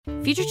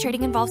Future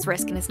trading involves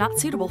risk and is not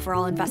suitable for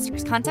all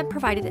investors. Content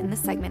provided in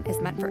this segment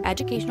is meant for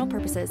educational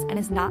purposes and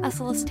is not a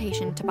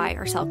solicitation to buy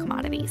or sell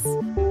commodities.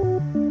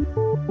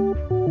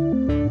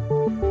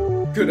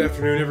 Good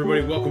afternoon,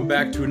 everybody. Welcome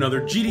back to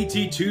another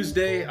GDT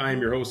Tuesday. I am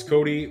your host,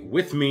 Cody.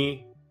 With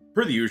me,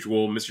 per the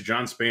usual, Mr.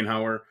 Jon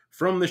Spainhour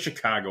from the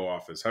Chicago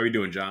office. How are you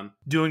doing, John?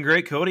 Doing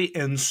great, Cody,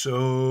 and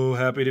so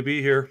happy to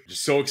be here.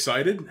 Just so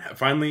excited.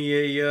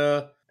 Finally,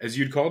 as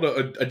you'd call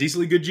it, a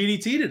decently good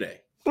GDT today.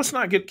 Let's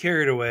not get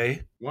carried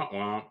away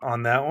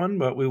on that one,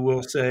 but we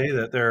will say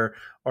that there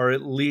are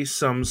at least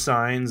some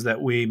signs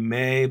that we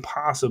may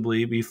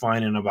possibly be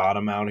finding a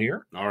bottom out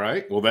here. All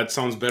right. Well, that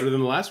sounds better than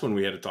the last one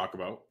we had to talk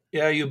about.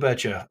 Yeah, you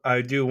betcha.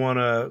 I do want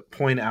to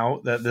point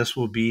out that this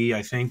will be,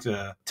 I think,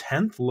 the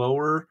 10th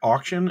lower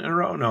auction in a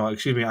row. No,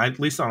 excuse me, at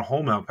least on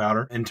whole milk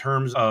powder. In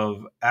terms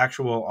of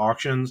actual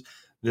auctions,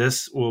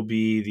 this will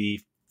be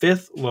the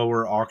 5th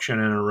lower auction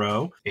in a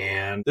row,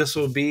 and this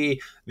will be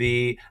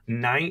the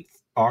 9th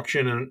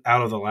auction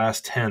out of the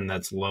last 10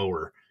 that's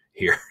lower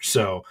here.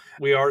 So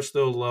we are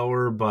still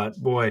lower, but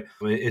boy,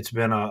 it's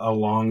been a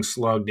long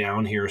slug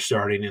down here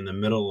starting in the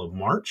middle of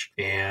March.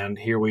 And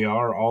here we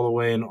are all the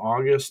way in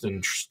August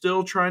and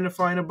still trying to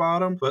find a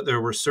bottom. But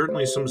there were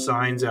certainly some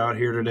signs out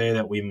here today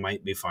that we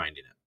might be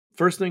finding it.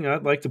 First thing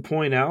I'd like to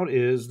point out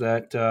is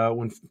that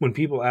when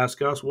people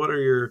ask us, what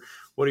are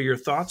your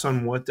thoughts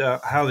on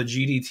how the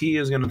GDT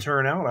is going to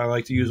turn out? I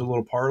like to use a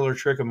little parlor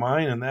trick of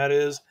mine, and that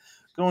is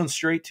going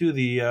straight to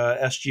the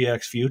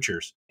SGX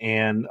futures.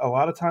 And a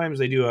lot of times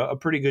they do a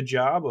pretty good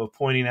job of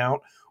pointing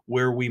out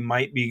where we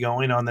might be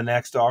going on the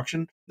next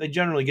auction. They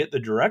generally get the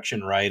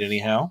direction right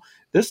anyhow.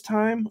 This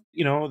time,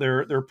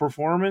 their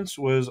performance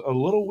was a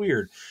little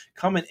weird.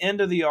 Coming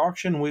into the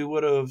auction, we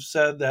would have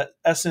said that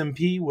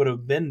S&P would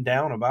have been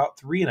down about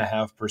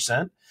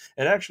 3.5%.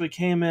 It actually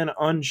came in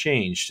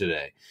unchanged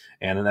today.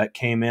 And that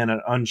came in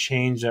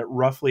unchanged at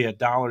roughly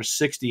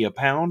 $1.60 a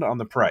pound on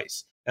the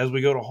price. As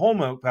we go to whole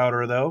milk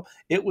powder, though,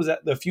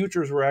 the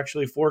futures were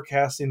actually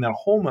forecasting that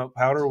whole milk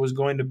powder was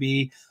going to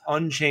be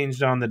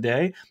unchanged on the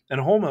day, and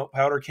whole milk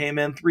powder came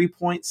in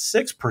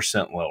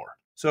 3.6% lower.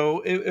 So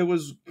it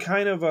was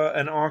kind of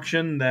an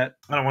auction that,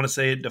 I don't want to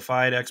say it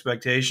defied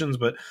expectations,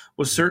 but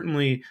was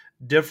certainly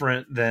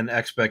different than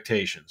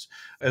expectations.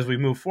 As we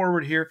move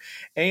forward here,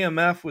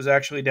 AMF was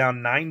actually down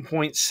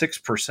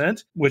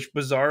 9.6%, which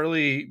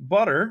bizarrely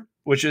butter,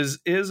 which is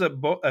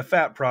a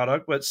fat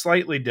product, but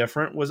slightly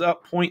different, was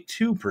up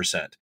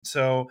 0.2%.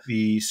 So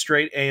the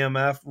straight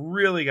AMF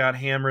really got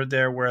hammered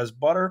there, whereas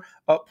butter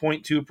up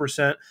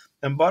 0.2%.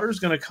 And butter's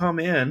going to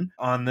come in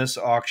on this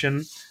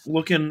auction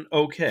looking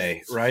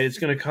okay, right? It's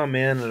going to come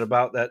in at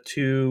about that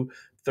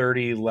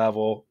 230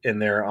 level in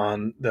there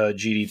on the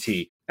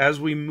GDT. As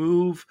we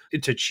move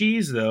to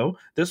cheese, though,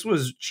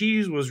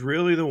 cheese was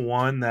really the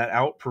one that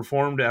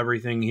outperformed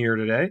everything here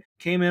today.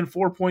 Came in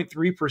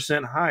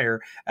 4.3%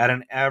 higher at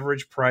an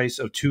average price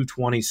of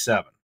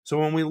 $2.27. So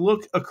when we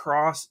look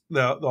across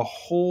the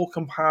whole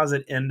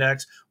composite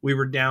index, we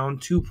were down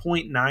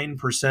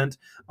 2.9%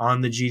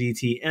 on the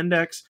GDT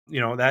index.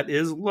 That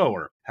is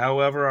lower.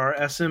 However, our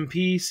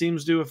S&P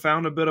seems to have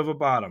found a bit of a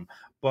bottom.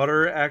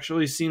 Butter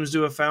actually seems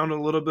to have found a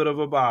little bit of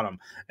a bottom.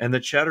 And the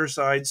cheddar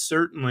side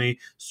certainly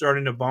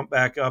starting to bump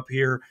back up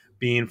here,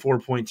 being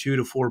 4.2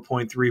 to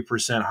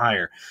 4.3%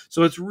 higher.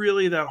 So it's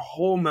really that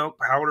whole milk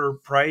powder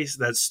price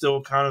that's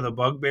still kind of the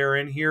bugbear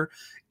in here.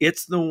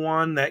 It's the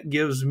one that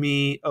gives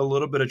me a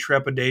little bit of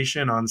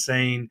trepidation on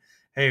saying,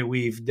 hey,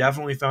 we've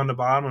definitely found a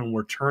bottom and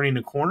we're turning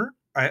a corner.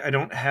 I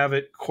don't have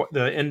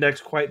the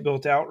index quite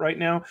built out right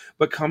now,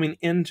 but coming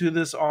into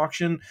this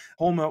auction,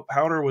 whole milk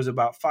powder was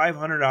about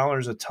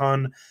 $500 a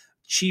ton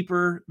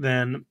cheaper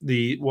than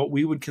what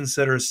we would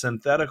consider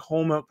synthetic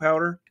whole milk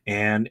powder.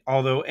 And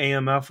although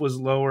AMF was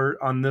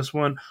lower on this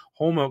one,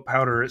 whole milk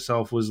powder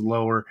itself was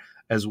lower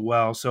as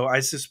well. So I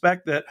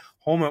suspect that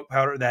whole milk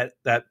powder,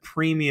 that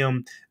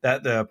premium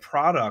that the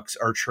products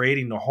are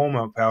trading to whole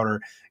milk powder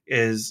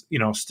is,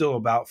 still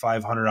about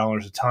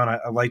 $500 a ton.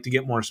 I'd like to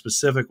get more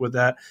specific with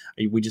that.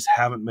 We just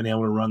haven't been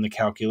able to run the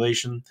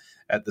calculation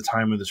at the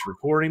time of this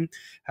recording.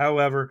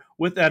 However,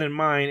 with that in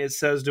mind, it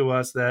says to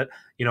us that,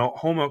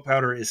 whole milk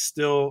powder is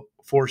still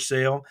for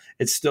sale.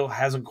 It still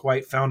hasn't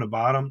quite found a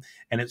bottom,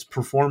 and its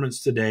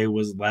performance today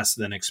was less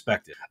than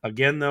expected.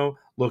 Again, though,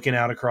 looking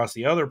out across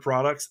the other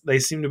products, they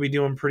seem to be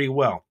doing pretty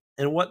well.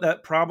 And what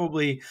that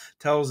probably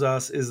tells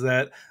us is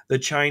that the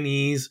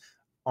Chinese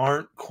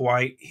aren't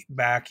quite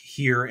back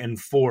here in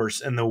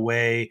force in the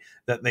way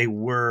that they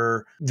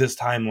were this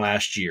time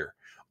last year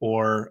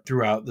or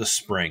throughout the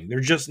spring.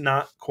 They're just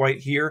not quite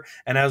here.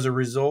 And as a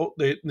result,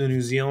 the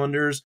New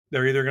Zealanders,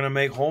 they're either going to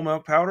make whole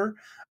milk powder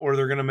or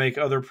they're going to make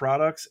other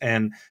products.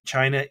 And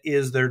China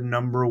is their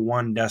number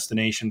one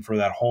destination for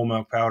that whole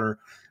milk powder.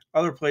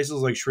 Other places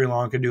like Sri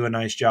Lanka do a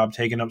nice job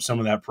taking up some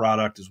of that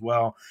product as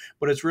well.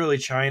 But it's really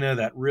China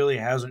that really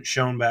hasn't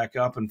shown back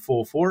up in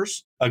full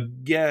force.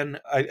 Again,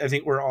 I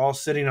think we're all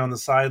sitting on the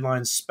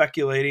sidelines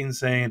speculating,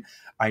 saying,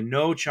 I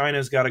know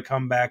China's got to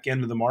come back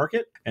into the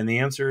market. And the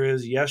answer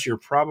is, yes, you're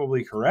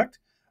probably correct.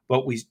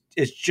 but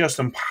it's just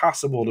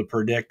impossible to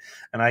predict.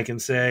 And I can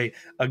say,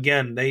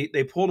 again, they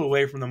pulled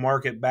away from the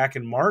market back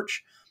in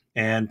March,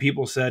 and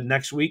people said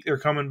next week they're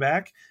coming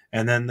back.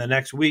 And then the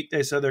next week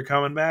they said they're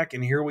coming back.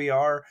 And here we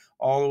are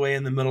all the way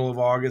in the middle of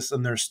August,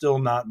 and they're still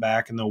not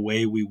back in the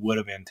way we would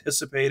have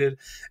anticipated.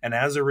 And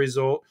as a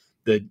result,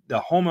 the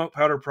whole milk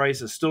powder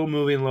price is still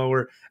moving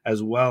lower,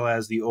 as well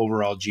as the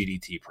overall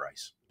GDT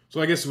price. So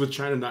I guess with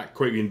China not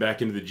quite being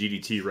back into the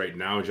GDT right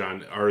now,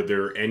 John, are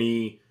there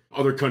any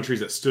other countries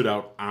that stood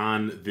out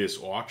on this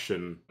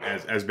auction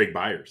as big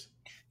buyers?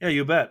 Yeah,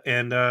 you bet.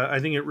 And I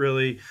think it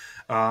really,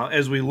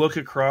 as we look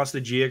across the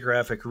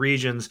geographic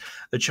regions,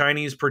 the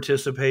Chinese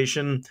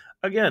participation,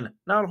 again,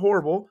 not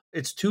horrible.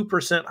 It's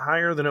 2%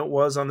 higher than it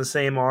was on the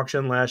same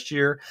auction last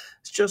year.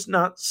 It's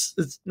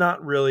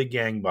not really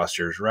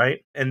gangbusters,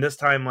 right? And this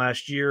time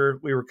last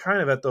year, we were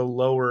kind of at the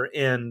lower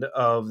end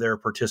of their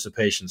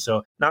participation.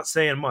 So not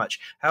saying much.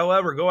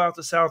 However, go out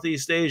to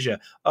Southeast Asia,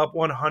 up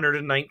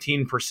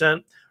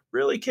 119%.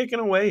 Really kicking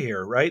away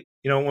here, right?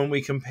 When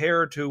we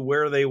compare to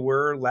where they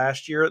were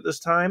last year at this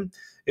time,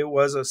 it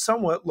was a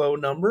somewhat low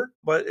number,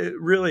 but it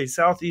really,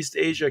 Southeast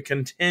Asia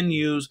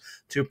continues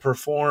to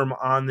perform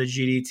on the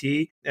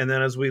GDT. And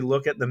then as we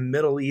look at the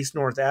Middle East,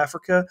 North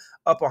Africa,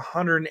 up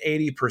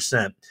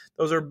 180%.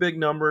 Those are big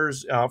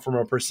numbers from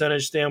a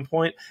percentage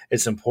standpoint.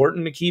 It's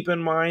important to keep in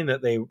mind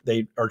that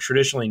they are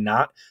traditionally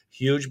not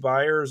huge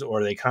buyers,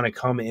 or they kind of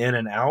come in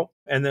and out.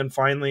 And then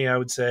finally, I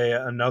would say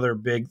another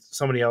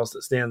somebody else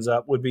that stands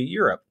up would be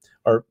Europe,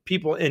 or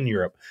people in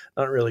Europe.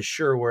 Not really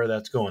sure where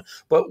that's going.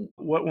 But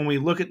when we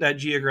look at that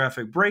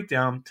geographic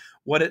breakdown,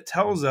 what it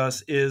tells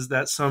us is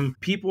that some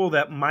people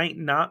that might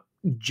not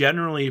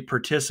generally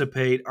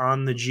participate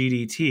on the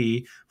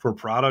GDT for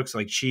products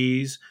like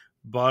cheese,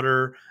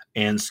 butter,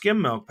 and skim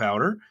milk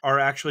powder are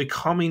actually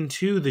coming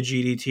to the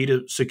GDT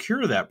to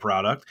secure that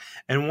product.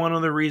 And one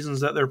of the reasons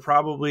that they're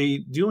probably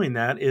doing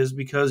that is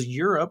because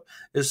Europe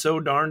is so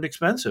darned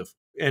expensive.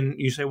 And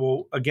you say,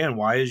 well, again,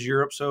 why is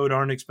Europe so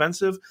darn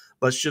expensive?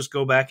 Let's just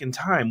go back in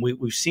time.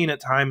 We've seen it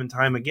time and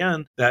time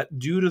again that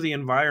due to the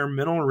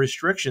environmental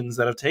restrictions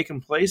that have taken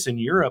place in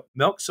Europe,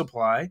 milk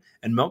supply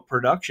and milk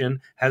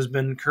production has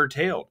been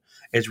curtailed.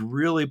 It's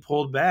really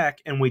pulled back,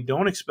 and we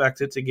don't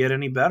expect it to get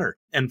any better.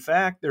 In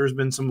fact, there's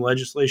been some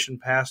legislation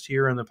passed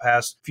here in the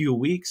past few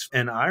weeks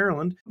in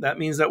Ireland. That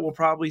means that we'll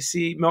probably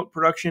see milk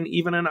production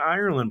even in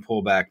Ireland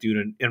pull back due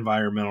to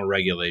environmental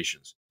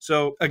regulations.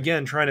 So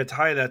again, trying to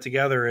tie that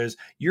together is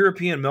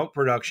European milk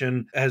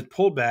production has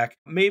pulled back,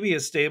 maybe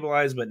is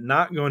stabilized, but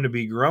not going to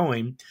be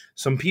growing.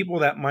 Some people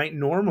that might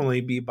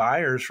normally be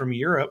buyers from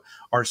Europe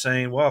are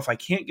saying, well, if I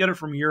can't get it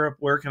from Europe,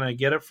 where can I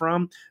get it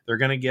from? They're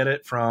going to get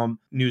it from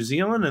New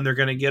Zealand, and they're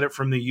going to get it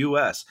from the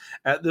US.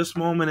 At this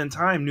moment in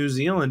time, New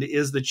Zealand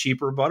is the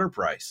cheaper butter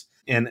price.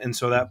 And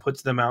so that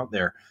puts them out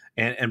there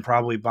and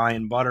probably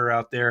buying butter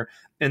out there.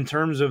 In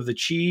terms of the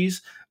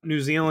cheese, New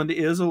Zealand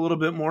is a little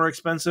bit more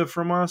expensive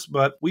from us,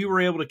 but we were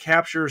able to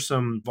capture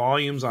some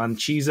volumes on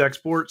cheese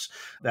exports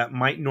that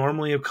might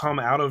normally have come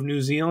out of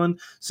New Zealand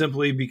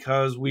simply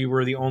because we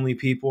were the only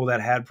people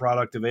that had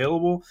product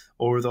available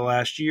over the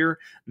last year.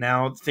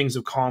 Now things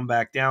have calmed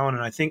back down,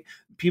 and I think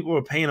people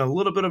are paying a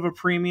little bit of a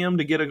premium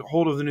to get a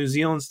hold of the New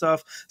Zealand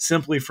stuff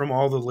simply from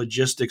all the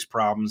logistics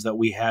problems that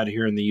we had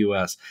here in the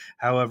U.S.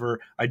 However,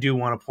 I do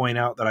want to point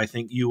out that I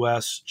think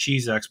U.S.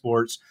 cheese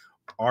exports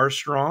are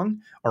strong,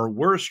 or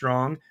were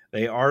strong.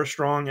 They are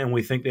strong, and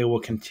we think they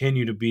will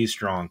continue to be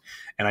strong.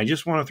 And I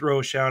just want to throw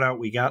a shout out.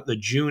 We got the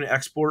June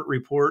export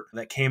report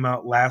that came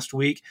out last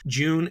week.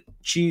 June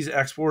cheese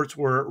exports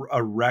were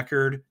a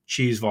record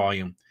cheese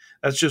volume.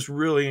 That's just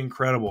really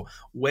incredible.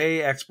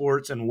 Whey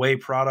exports and whey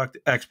product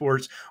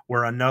exports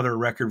were another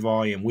record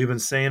volume. We've been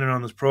saying it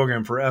on this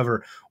program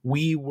forever.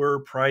 We were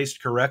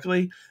priced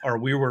correctly, or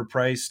we were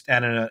priced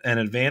at an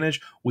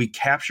advantage. We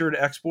captured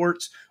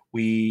exports.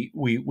 We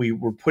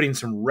were putting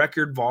some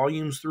record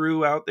volumes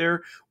through out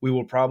there. We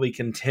will probably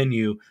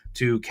continue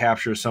to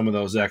capture some of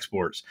those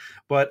exports.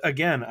 But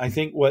again, I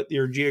think what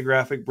your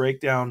geographic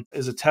breakdown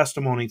is a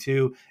testimony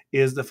to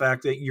is the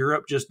fact that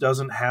Europe just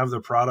doesn't have the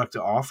product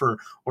to offer,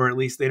 or at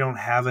least they don't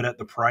have it at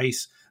the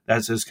price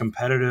that's as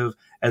competitive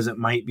as it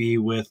might be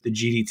with the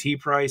GDT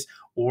price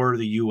or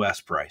the US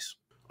price.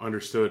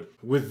 Understood.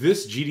 With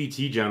this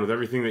GDT, John, with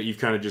everything that you've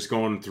kind of just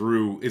gone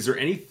through, is there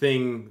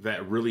anything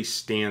that really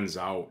stands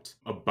out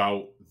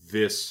about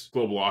this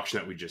global auction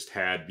that we just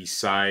had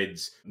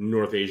besides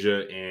North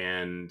Asia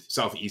and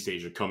Southeast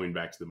Asia coming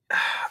back to the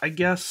market? I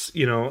guess,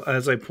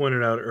 as I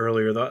pointed out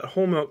earlier, the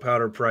whole milk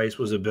powder price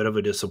was a bit of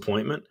a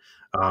disappointment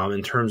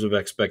in terms of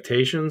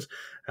expectations.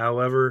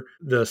 However,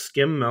 the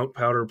skim milk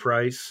powder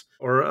price,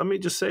 or let me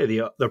just say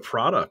the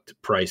product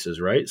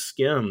prices, right?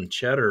 Skim,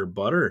 cheddar,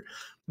 butter,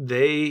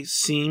 they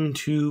seem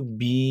to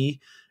be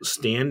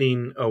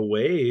standing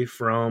away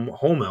from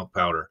whole milk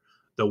powder,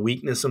 the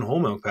weakness in whole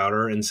milk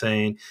powder, and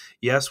saying,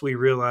 yes, we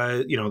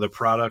realize, the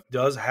product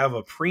does have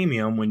a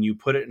premium when you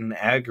put it in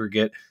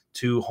aggregate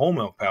to whole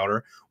milk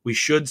powder. We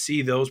should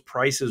see those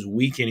prices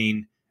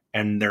weakening,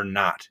 and they're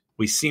not.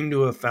 We seem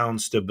to have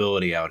found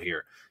stability out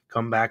here.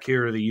 come back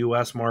here to the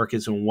U.S.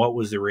 markets and what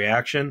was the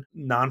reaction?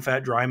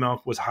 Non-fat dry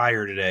milk was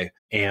higher today,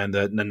 and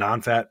the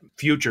non-fat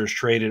futures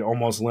traded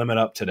almost limit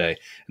up today.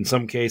 In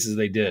some cases,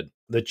 they did.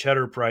 The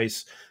cheddar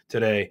price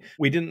today,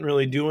 we didn't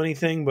really do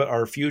anything, but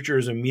our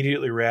futures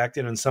immediately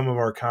reacted, and some of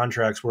our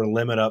contracts were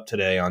limit up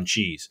today on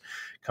cheese.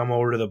 Come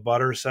over to the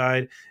butter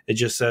side, it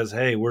just says,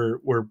 hey, we're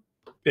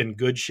in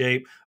good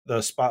shape.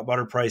 The spot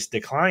butter price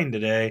declined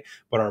today,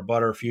 but our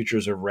butter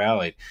futures have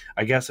rallied.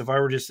 I guess if I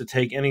were just to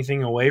take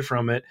anything away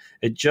from it,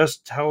 it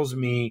just tells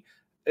me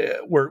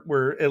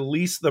we're at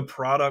least the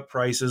product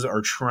prices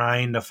are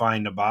trying to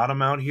find a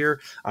bottom out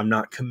here. I'm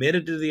not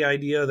committed to the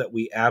idea that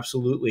we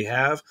absolutely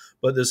have,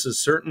 but this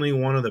is certainly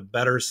one of the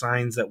better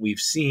signs that we've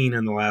seen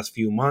in the last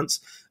few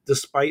months,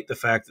 despite the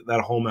fact that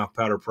that whole milk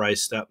powder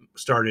price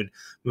started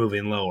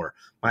moving lower.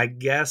 My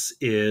guess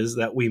is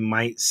that we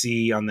might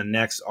see on the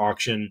next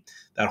auction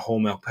that whole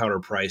milk powder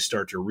price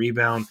start to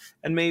rebound,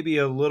 and maybe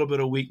a little bit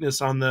of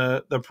weakness on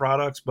the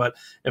products. But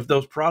if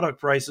those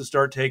product prices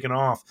start taking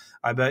off,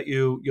 I bet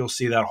you'll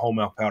see that whole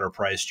milk powder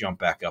price jump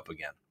back up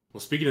again. Well,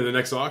 speaking of the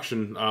next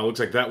auction, looks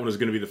like that one is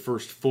going to be the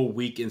first full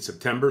week in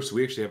September. So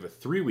we actually have a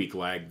 3-week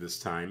lag this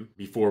time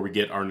before we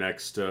get our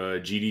next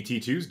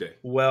GDT Tuesday.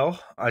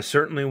 Well, I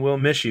certainly will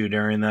miss you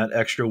during that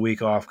extra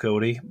week off,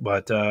 Cody,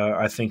 but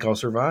I think I'll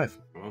survive.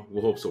 Well,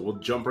 we'll hope so. We'll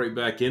jump right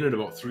back in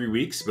about 3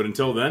 weeks. But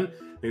until then,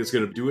 I think it's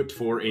going to do it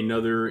for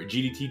another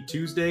GDT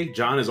Tuesday.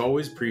 John, as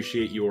always,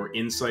 appreciate your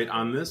insight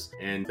on this.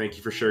 And thank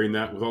you for sharing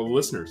that with all the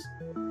listeners.